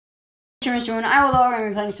Soon I will log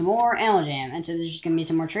and be playing some more Animaljam, and so there's just gonna be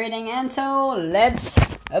some more trading, and so let's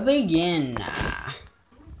begin.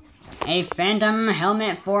 A phantom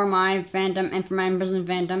helmet for my phantom and for my imprisoned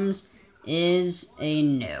phantoms is a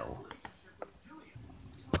no.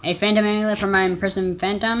 A phantom amulet for my imprisoned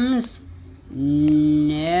phantoms,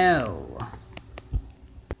 no.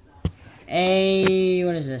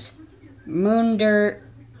 What is this? Moon dirt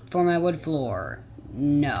for my wood floor,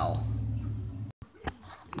 no.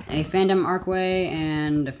 A phantom archway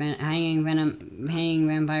and a hanging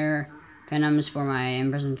vampire phantoms for my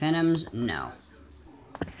imprisoned phantoms, no.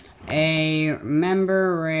 A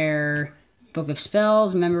member rare book of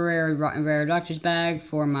spells, member rare doctor's bag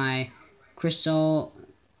for my crystal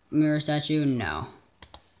mirror statue, no.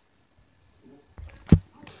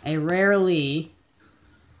 A rare Lee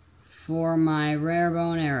for my rare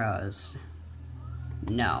bow and arrows,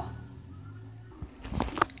 no.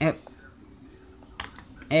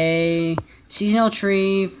 A seasonal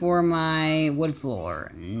tree for my wood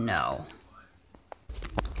floor, no.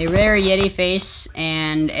 A rare Yeti face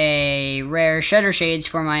and a rare shutter shades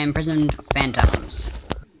for my imprisoned phantoms.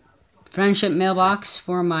 Friendship mailbox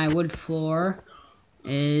for my wood floor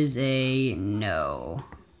is a no.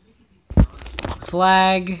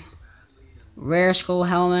 Flag, rare skull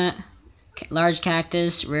helmet, large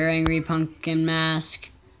cactus, rare angry pumpkin mask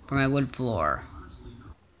for my wood floor.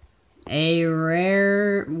 A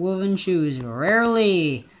rare woven shoes,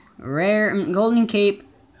 rarely, rare golden cape,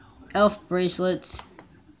 elf bracelets,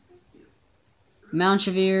 Mount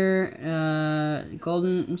Shavir,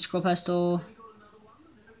 golden scroll pestle,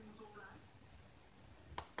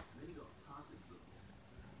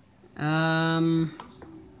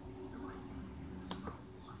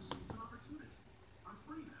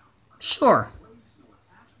 sure.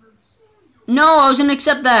 No, I was gonna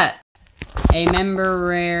accept that. A member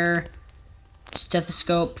rare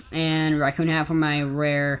stethoscope and raccoon hat for my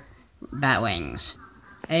rare bat wings.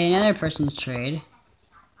 Another person's trade.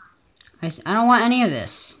 I don't want any of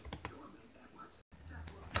this.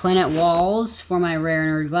 Planet walls for my rare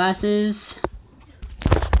nerd glasses.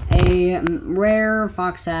 A rare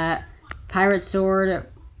fox hat, pirate sword,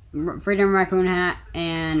 freedom raccoon hat,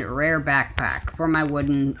 and rare backpack for my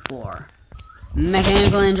wooden floor.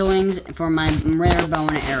 Mechanical angel wings for my rare bow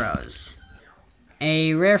and arrows.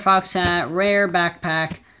 A rare fox hat, rare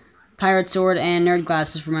backpack, pirate sword, and nerd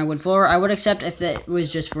glasses for my wood floor. I would accept if it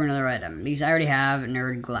was just for another item, because I already have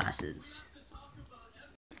nerd glasses.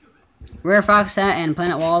 Rare fox hat and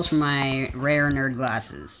planet walls for my rare nerd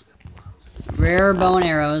glasses. Rare bow and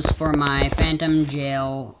arrows for my phantom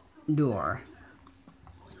jail door.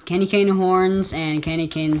 Candy cane horns and candy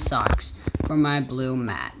cane socks for my blue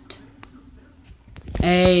mat.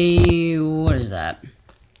 What is that?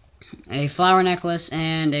 A flower necklace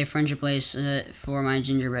and a friendship lace for my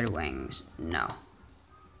gingerbread wings. No.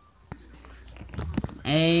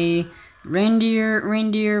 A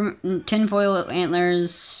reindeer tinfoil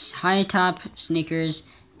antlers, high top sneakers,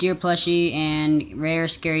 deer plushie, and rare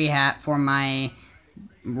scary hat for my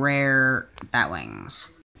rare bat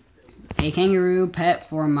wings. A kangaroo pet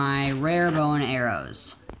for my rare bow and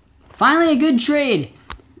arrows. Finally, a good trade.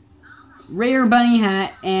 Rare bunny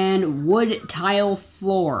hat and wood tile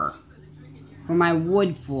floor for my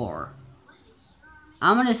wood floor.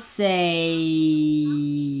 I'm gonna say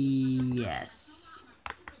yes.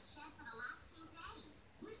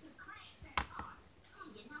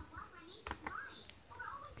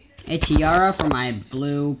 A tiara for my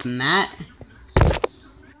blue mat.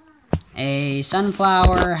 A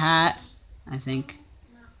sunflower hat, I think.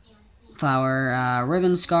 Flower,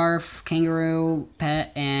 ribbon scarf, kangaroo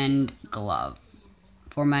pet, and glove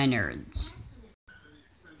for my nerds.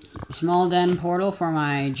 Small den portal for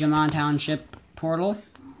my Jamon Township portal.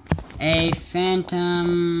 A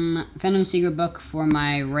phantom secret book for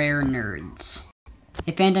my rare nerds.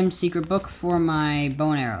 A phantom secret book for my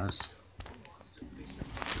bow and arrows.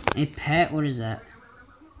 A pet, what is that?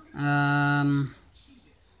 I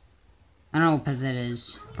don't know what pet that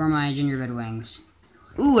is. For my gingerbread wings.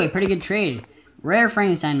 Ooh, a pretty good trade. Rare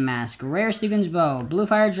Frankenstein mask, rare Sugan's bow, blue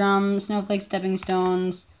fire drum, snowflake stepping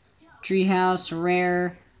stones, treehouse,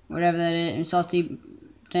 rare, whatever that is, salty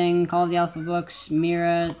thing, Call of the Alpha books,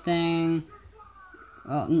 Mira thing.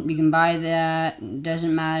 Well, you can buy that,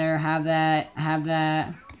 doesn't matter, have that.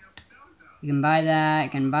 You can buy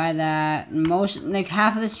that, Most, like,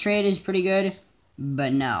 half of this trade is pretty good,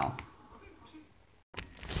 but no.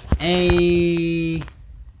 A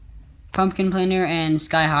pumpkin planer and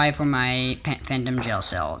sky high for my phantom jail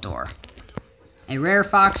cell door. A rare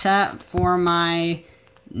fox hat for my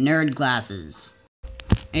nerd glasses.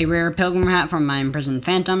 A rare pilgrim hat from my imprisoned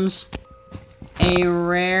phantoms. a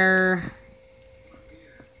rare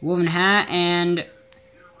woven hat, and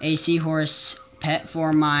a seahorse pet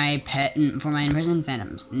for my imprisoned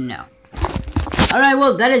phantoms. No. Alright,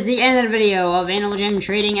 well, that is the end of the video of Animaljam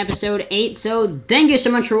Trading Episode 8, so thank you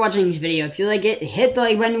so much for watching this video. If you like it, hit the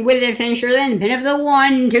like button with it, finisher, then pin it for the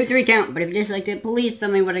 1, 2, 3 count. But if you disliked it, please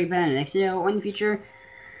tell me what I can put in the next video or in the future.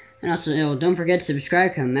 And also, don't forget to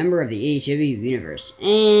subscribe, become a member of the AHW universe.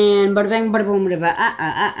 And bada bang, bada boom, bada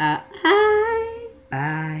bye.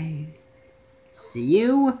 Bye. See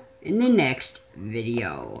you in the next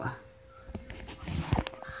video.